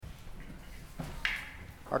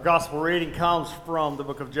Our gospel reading comes from the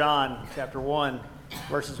book of John, chapter 1,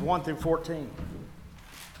 verses 1 through 14.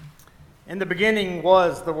 In the beginning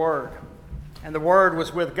was the Word, and the Word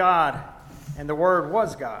was with God, and the Word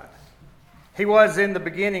was God. He was in the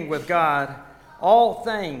beginning with God. All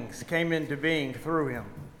things came into being through him,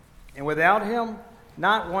 and without him,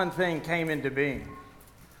 not one thing came into being.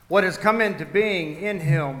 What has come into being in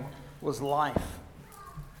him was life,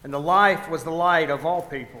 and the life was the light of all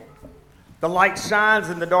people. The light shines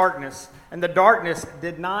in the darkness, and the darkness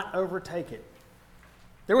did not overtake it.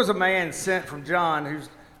 There was a man sent from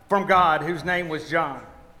God, whose name was John.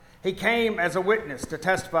 He came as a witness to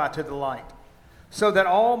testify to the light, so that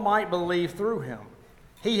all might believe through him.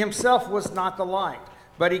 He himself was not the light,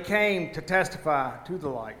 but he came to testify to the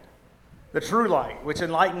light. The true light, which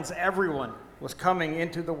enlightens everyone, was coming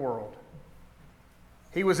into the world.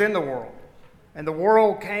 He was in the world, and the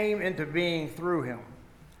world came into being through him.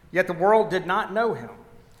 Yet the world did not know him.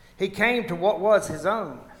 He came to what was his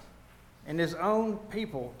own, and his own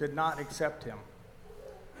people did not accept him.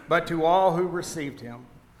 But to all who received him,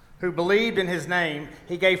 who believed in his name,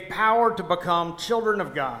 he gave power to become children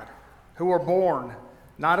of God, who were born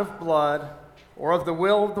not of blood, or of the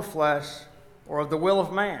will of the flesh, or of the will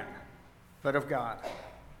of man, but of God.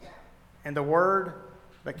 And the Word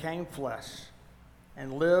became flesh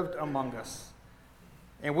and lived among us.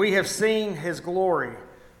 And we have seen his glory,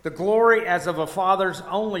 the glory as of a Father's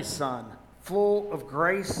only Son, full of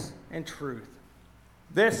grace and truth.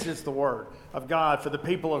 This is the word of God for the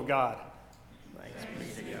people of God.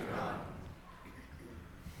 Thanks be to God.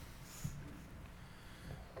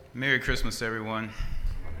 Merry Christmas, everyone.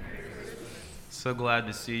 Merry Christmas. So glad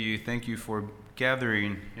to see you. Thank you for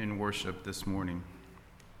gathering in worship this morning.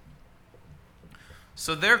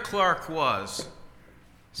 So there Clark was,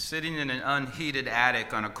 sitting in an unheated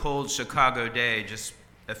attic on a cold Chicago day just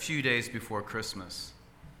a few days before Christmas,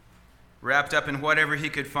 wrapped up in whatever he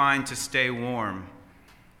could find to stay warm: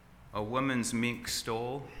 a woman's mink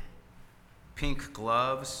stole, pink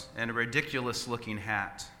gloves, and a ridiculous-looking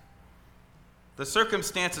hat. The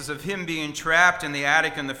circumstances of him being trapped in the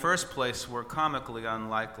attic in the first place were comically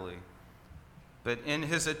unlikely. But in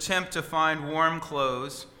his attempt to find warm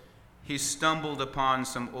clothes, he stumbled upon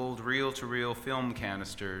some old reel-to-reel film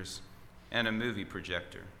canisters and a movie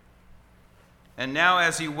projector. And now,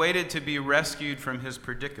 as he waited to be rescued from his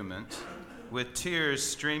predicament, with tears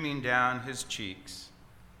streaming down his cheeks,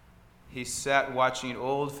 he sat watching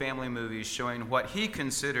old family movies showing what he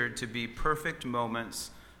considered to be perfect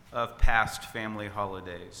moments of past family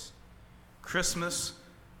holidays. Christmas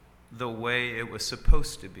the way it was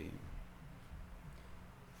supposed to be.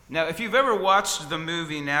 Now, if you've ever watched the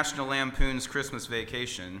movie National Lampoon's Christmas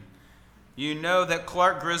Vacation, you know that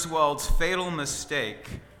Clark Griswold's fatal mistake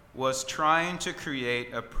was trying to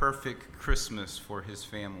create a perfect Christmas for his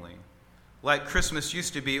family, like Christmas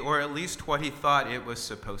used to be, or at least what he thought it was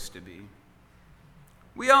supposed to be.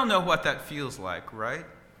 We all know what that feels like, right?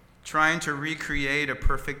 Trying to recreate a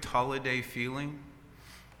perfect holiday feeling.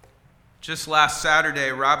 Just last Saturday,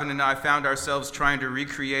 Robin and I found ourselves trying to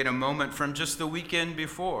recreate a moment from just the weekend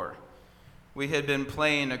before. We had been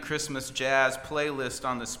playing a Christmas jazz playlist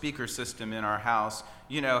on the speaker system in our house.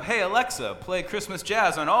 You know, hey Alexa, play Christmas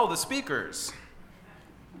jazz on all the speakers.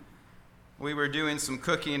 We were doing some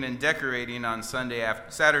cooking and decorating on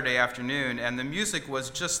Saturday afternoon, and the music was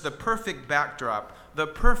just the perfect backdrop, the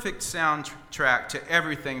perfect soundtrack to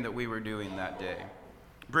everything that we were doing that day,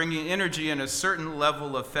 bringing energy and a certain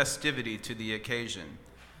level of festivity to the occasion.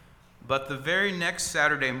 But the very next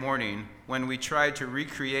Saturday morning, when we tried to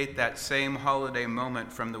recreate that same holiday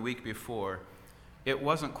moment from the week before, it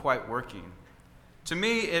wasn't quite working. To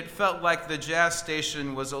me, it felt like the jazz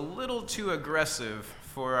station was a little too aggressive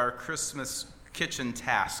for our Christmas kitchen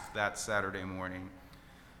task that Saturday morning.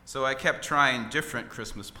 So I kept trying different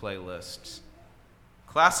Christmas playlists.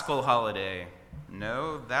 Classical holiday,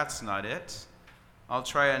 no, that's not it. I'll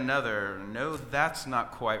try another, no, that's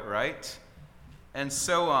not quite right. And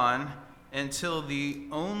so on, until the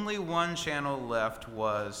only one channel left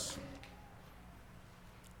was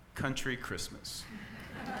Country Christmas.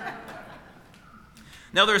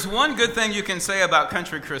 Now, there's one good thing you can say about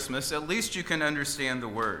Country Christmas: at least you can understand the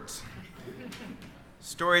words.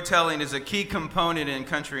 Storytelling is a key component in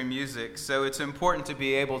country music, so it's important to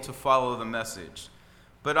be able to follow the message.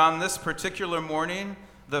 But on this particular morning,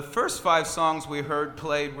 the first 5 songs we heard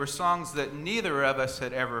played were songs that neither of us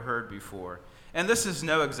had ever heard before. And this is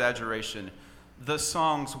no exaggeration. The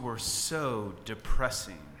songs were so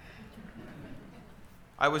depressing.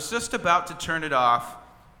 I was just about to turn it off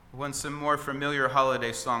when some more familiar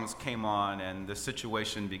holiday songs came on and the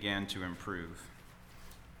situation began to improve.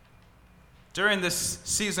 During this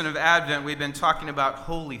season of Advent, we've been talking about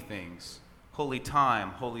holy things, holy time,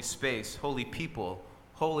 holy space, holy people,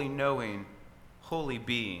 holy knowing, holy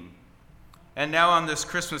being. And now on this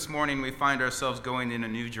Christmas morning, we find ourselves going in a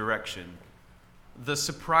new direction, the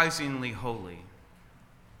surprisingly holy.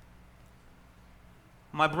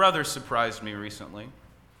 My brother surprised me recently.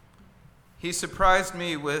 He surprised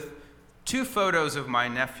me with 2 photos of my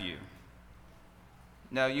nephew.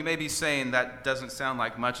 Now, you may be saying that doesn't sound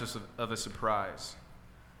like much of a surprise.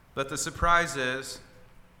 But the surprise is,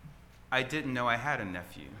 I didn't know I had a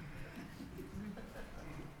nephew.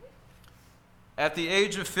 At the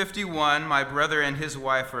age of 51, my brother and his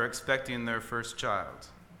wife are expecting their first child.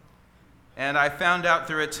 And I found out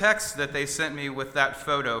through a text that they sent me with that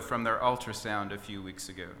photo from their ultrasound a few weeks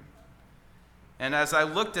ago. And as I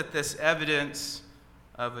looked at this evidence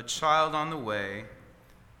of a child on the way,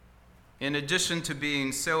 in addition to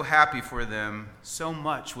being so happy for them, so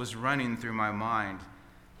much was running through my mind.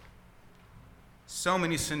 So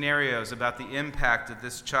many scenarios about the impact that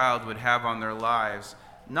this child would have on their lives,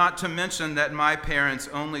 not to mention that my parents'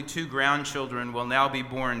 only 2 grandchildren will now be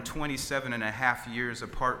born 27 and a half years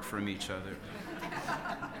apart from each other.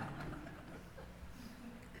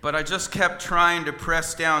 But I just kept trying to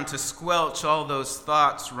press down to squelch all those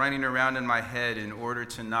thoughts running around in my head in order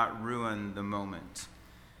to not ruin the moment.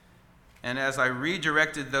 And as I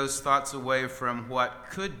redirected those thoughts away from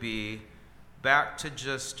what could be back to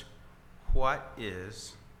just what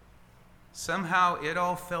is, somehow it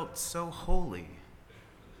all felt so holy,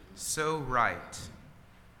 so right.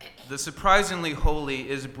 The surprisingly holy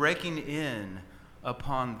is breaking in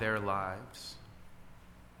upon their lives.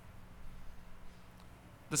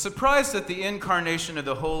 The surprise that the incarnation of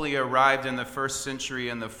the holy arrived in the first century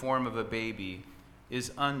in the form of a baby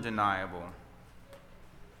is undeniable.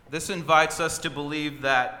 This invites us to believe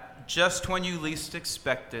that just when you least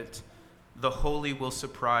expect it, the holy will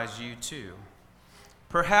surprise you too.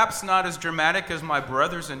 Perhaps not as dramatic as my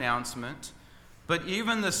brother's announcement, but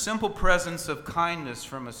even the simple presence of kindness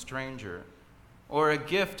from a stranger, or a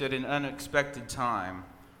gift at an unexpected time,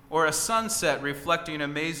 or a sunset reflecting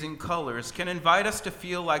amazing colors can invite us to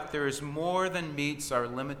feel like there is more than meets our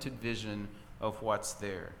limited vision of what's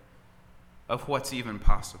there, of what's even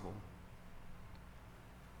possible.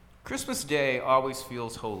 Christmas Day always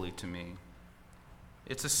feels holy to me.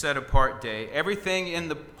 It's a set-apart day. Everything in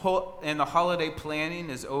the holiday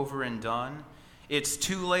planning is over and done. It's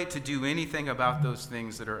too late to do anything about those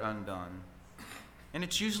things that are undone. And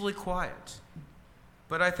it's usually quiet.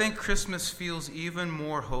 But I think Christmas feels even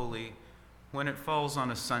more holy when it falls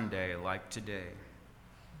on a Sunday like today.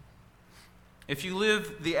 If you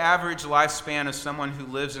live the average lifespan of someone who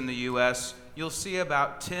lives in the U.S., you'll see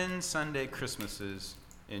about 10 Sunday Christmases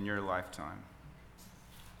in your lifetime.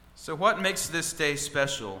 So what makes this day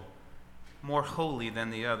special, more holy than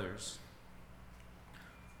the others?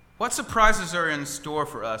 What surprises are in store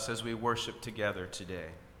for us as we worship together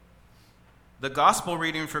today? The gospel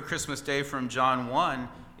reading for Christmas Day from John 1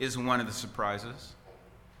 is one of the surprises,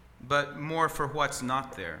 but more for what's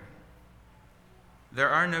not there. There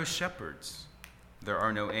are no shepherds. There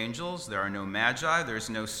are no angels. There are no magi. There's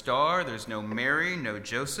no star. There's no Mary, no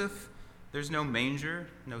Joseph. There's no manger,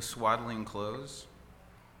 no swaddling clothes.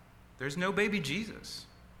 There's no baby Jesus.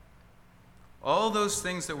 All those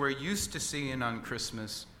things that we're used to seeing on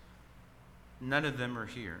Christmas, none of them are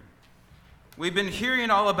here. We've been hearing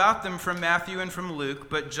all about them from Matthew and from Luke,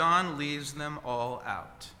 but John leaves them all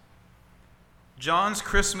out. John's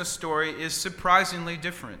Christmas story is surprisingly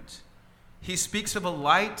different. He speaks of a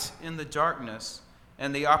light in the darkness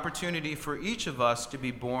and the opportunity for each of us to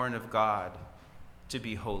be born of God, to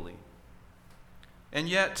be holy. And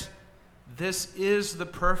yet, this is the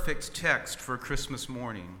perfect text for Christmas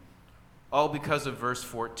morning, all because of verse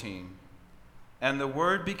 14. And the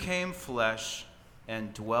Word became flesh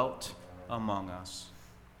and dwelt among us.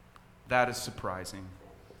 That is surprising.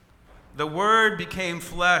 The Word became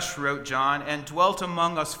flesh, wrote John, and dwelt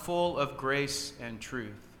among us full of grace and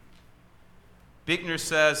truth. Buechner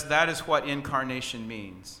says that is what incarnation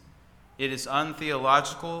means. It is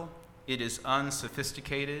untheological, it is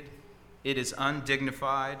unsophisticated, it is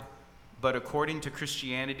undignified, but according to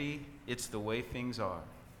Christianity, it's the way things are.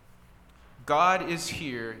 God is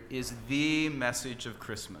here is the message of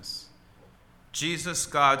Christmas. Jesus,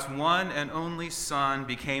 God's one and only Son,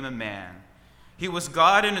 became a man. He was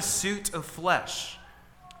God in a suit of flesh.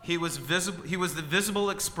 He was the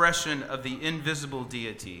visible expression of the invisible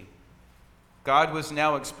deity. God was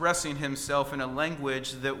now expressing himself in a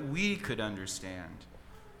language that we could understand.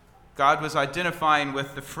 God was identifying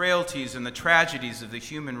with the frailties and the tragedies of the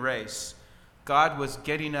human race. God was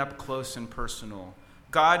getting up close and personal.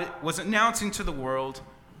 God was announcing to the world,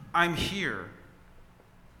 I'm here.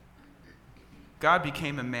 God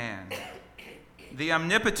became a man. The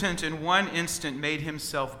omnipotent in one instant made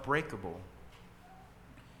himself breakable.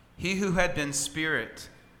 He who had been spirit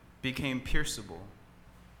became pierceable.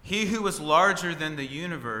 He who was larger than the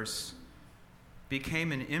universe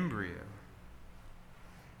became an embryo.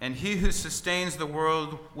 And he who sustains the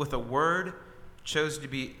world with a word chose to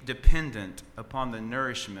be dependent upon the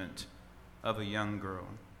nourishment of a young girl.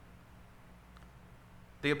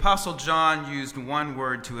 The Apostle John used one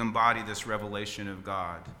word to embody this revelation of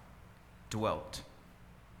God: dwelt.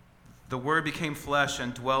 The Word became flesh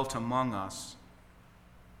and dwelt among us.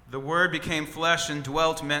 The Word became flesh and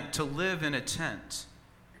dwelt meant to live in a tent.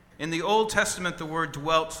 In the Old Testament, the word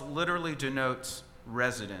dwelt literally denotes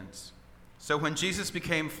residence. So when Jesus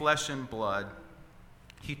became flesh and blood,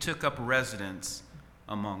 he took up residence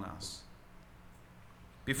among us.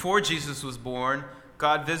 Before Jesus was born,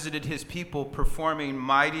 God visited his people performing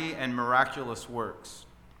mighty and miraculous works.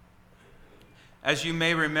 As you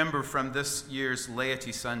may remember from this year's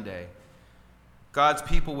Laity Sunday, God's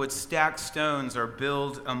people would stack stones or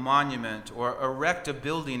build a monument or erect a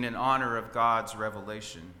building in honor of God's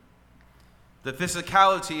revelation. The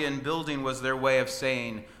physicality in building was their way of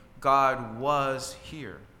saying God was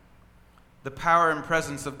here. The power and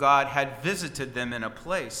presence of God had visited them in a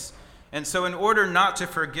place, and so in order not to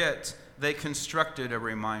forget, they constructed a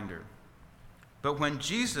reminder. But when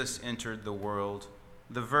Jesus entered the world,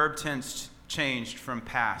 the verb tense changed from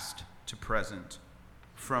past to present,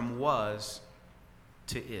 from was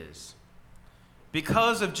to is.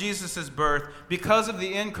 Because of Jesus' birth, because of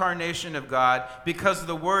the incarnation of God, because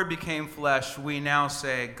the Word became flesh, we now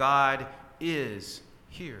say God is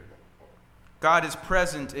here. God is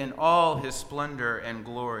present in all his splendor and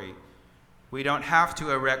glory. We don't have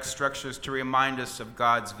to erect structures to remind us of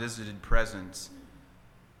God's visited presence,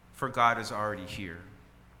 for God is already here.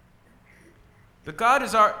 But God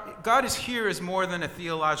is here is more than a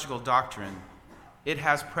theological doctrine. It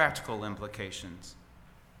has practical implications.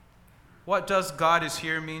 What does God is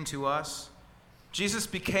here mean to us? Jesus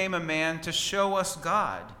became a man to show us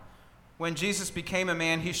God. When Jesus became a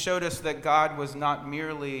man, he showed us that God was not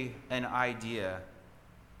merely an idea,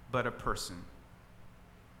 but a person.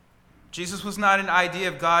 Jesus was not an idea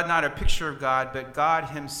of God, not a picture of God, but God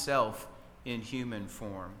himself in human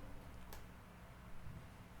form.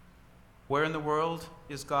 Where in the world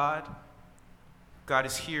is God? God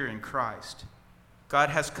is here in Christ. God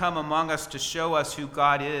has come among us to show us who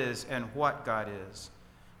God is and what God is.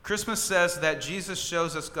 Christmas says that Jesus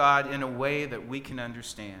shows us God in a way that we can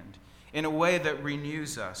understand, in a way that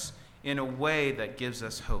renews us, in a way that gives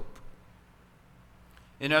us hope.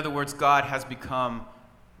 In other words, God has become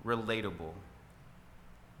relatable.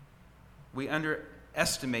 We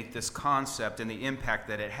underestimate this concept and the impact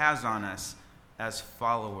that it has on us as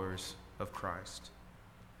followers of Christ.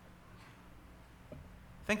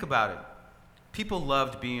 Think about it. People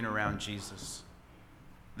loved being around Jesus.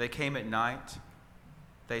 They came at night.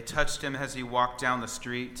 They touched him as he walked down the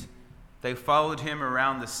street. They followed him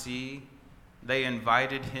around the sea. They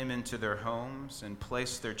invited him into their homes and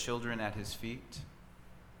placed their children at his feet.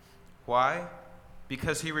 Why?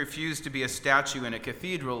 Because he refused to be a statue in a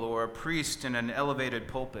cathedral or a priest in an elevated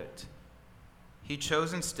pulpit. He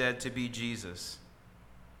chose instead to be Jesus,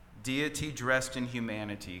 deity dressed in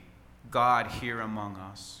humanity, God here among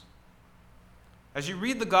us. As you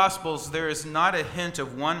read the Gospels, there is not a hint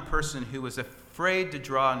of one person who was afraid to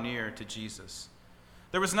draw near to Jesus.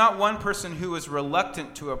 There was not one person who was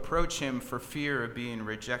reluctant to approach him for fear of being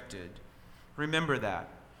rejected. Remember that.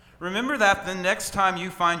 Remember that the next time you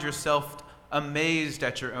find yourself amazed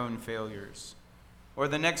at your own failures, or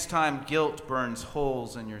the next time guilt burns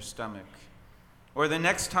holes in your stomach, or the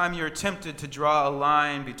next time you're tempted to draw a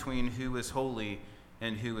line between who is holy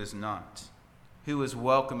and who is not, who is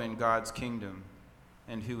welcome in God's kingdom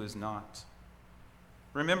and who is not.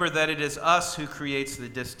 Remember that it is us who creates the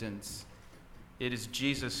distance. It is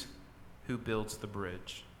Jesus who builds the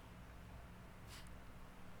bridge.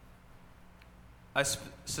 I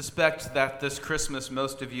suspect that this Christmas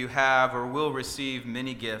most of you have or will receive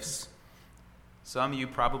many gifts. Some you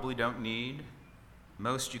probably don't need.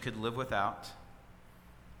 Most you could live without.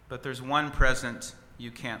 But there's one present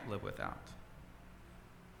you can't live without.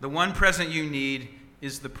 The one present you need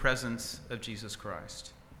is the presence of Jesus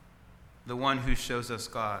Christ, the one who shows us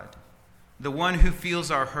God, the one who feels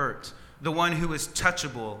our hurt, the one who is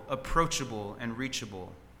touchable, approachable, and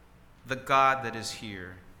reachable, the God that is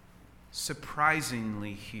here,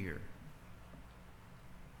 surprisingly here.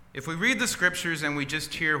 If we read the scriptures and we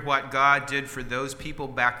just hear what God did for those people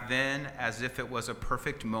back then as if it was a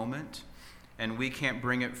perfect moment, and we can't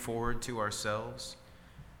bring it forward to ourselves.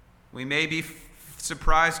 We may be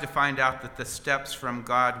surprised to find out that the steps from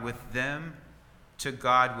God with them to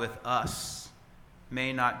God with us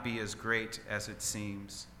may not be as great as it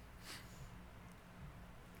seems.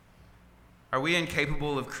 Are we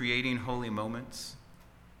incapable of creating holy moments?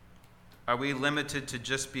 Are we limited to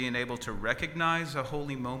just being able to recognize a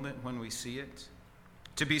holy moment when we see it,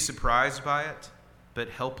 to be surprised by it, but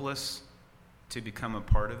helpless to become a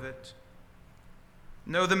part of it?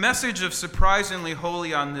 No, the message of Surprisingly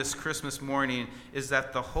Holy on this Christmas morning is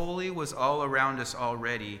that the holy was all around us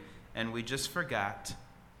already, and we just forgot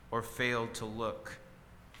or failed to look.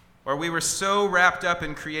 Or we were so wrapped up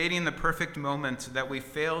in creating the perfect moment that we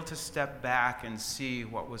failed to step back and see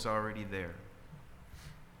what was already there.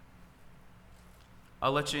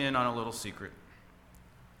 I'll let you in on a little secret.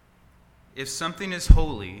 If something is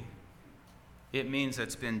holy, it means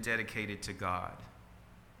it's been dedicated to God.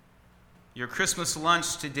 Your Christmas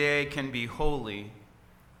lunch today can be holy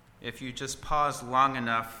if you just pause long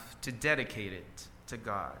enough to dedicate it to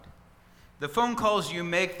God. The phone calls you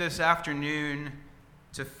make this afternoon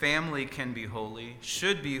to family can be holy,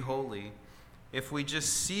 should be holy, if we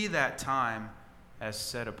just see that time as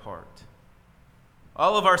set apart.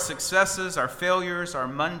 All of our successes, our failures, our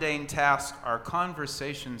mundane tasks, our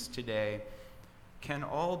conversations today can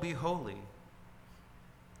all be holy.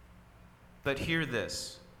 But hear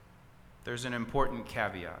this, there's an important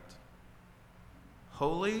caveat.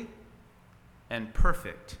 Holy and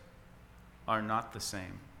perfect are not the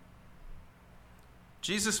same.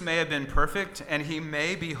 Jesus may have been perfect and he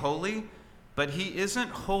may be holy, but he isn't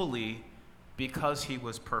holy because he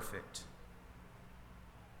was perfect.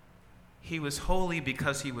 He was holy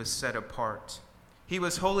because he was set apart. He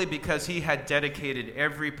was holy because he had dedicated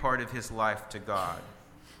every part of his life to God.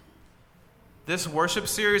 This worship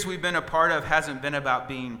series we've been a part of hasn't been about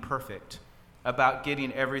being perfect, about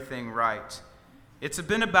getting everything right. It's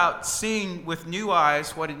been about seeing with new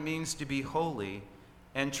eyes what it means to be holy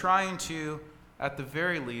and trying to, at the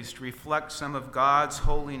very least, reflect some of God's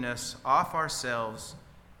holiness off ourselves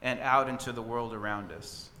and out into the world around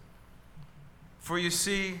us. For you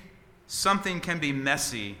see, something can be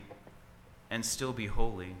messy and still be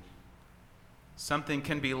holy. Something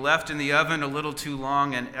can be left in the oven a little too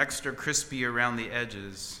long and extra crispy around the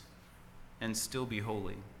edges and still be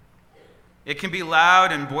holy. It can be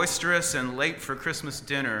loud and boisterous and late for Christmas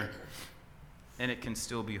dinner, and it can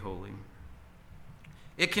still be holy.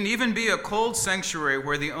 It can even be a cold sanctuary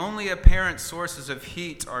where the only apparent sources of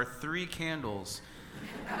heat are 3 candles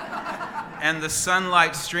and the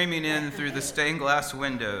sunlight streaming in through the stained glass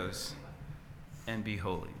windows, and be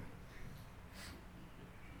holy.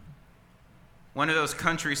 One of those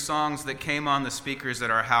country songs that came on the speakers at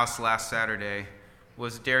our house last Saturday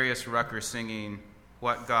was Darius Rucker singing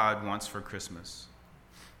What God Wants for Christmas.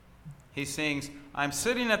 He sings, "I'm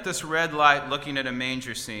sitting at this red light looking at a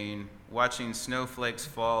manger scene, watching snowflakes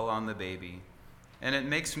fall on the baby, and it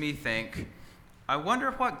makes me think, I wonder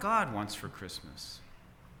what God wants for Christmas."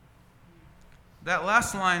 That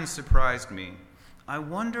last line surprised me. I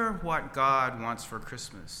wonder what God wants for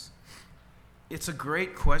Christmas. It's a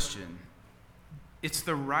great question. It's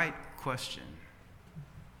the right question.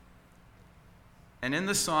 And in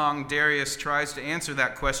the song, Darius tries to answer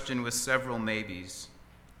that question with several maybes.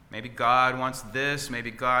 Maybe God wants this,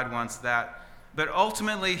 maybe God wants that. But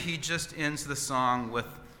ultimately, he just ends the song with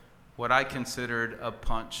what I considered a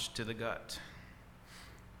punch to the gut.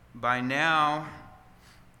 By now,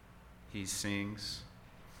 he sings,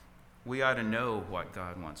 we ought to know what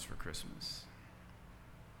God wants for Christmas.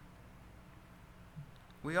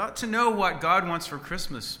 We ought to know what God wants for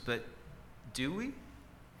Christmas, but do we?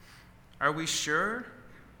 Are we sure?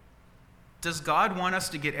 Does God want us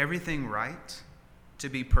to get everything right, to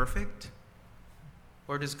be perfect?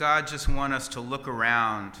 Or does God just want us to look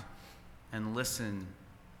around and listen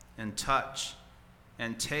and touch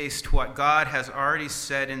and taste what God has already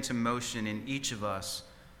set into motion in each of us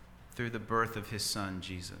through the birth of his Son,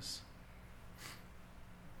 Jesus?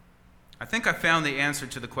 I think I found the answer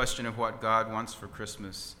to the question of what God wants for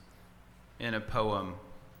Christmas in a poem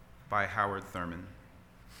by Howard Thurman.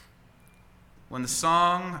 When the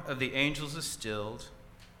song of the angels is stilled,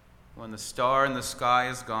 when the star in the sky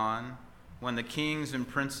is gone, when the kings and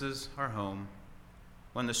princes are home,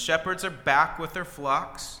 when the shepherds are back with their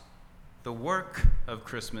flocks, the work of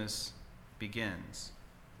Christmas begins.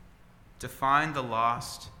 To find the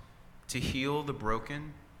lost, to heal the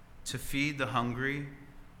broken, to feed the hungry,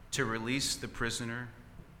 to release the prisoner,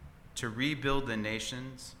 to rebuild the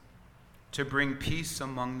nations, to bring peace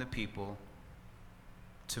among the people,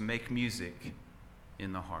 to make music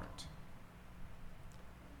in the heart.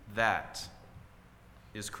 That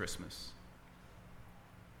is Christmas.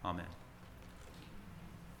 Amen.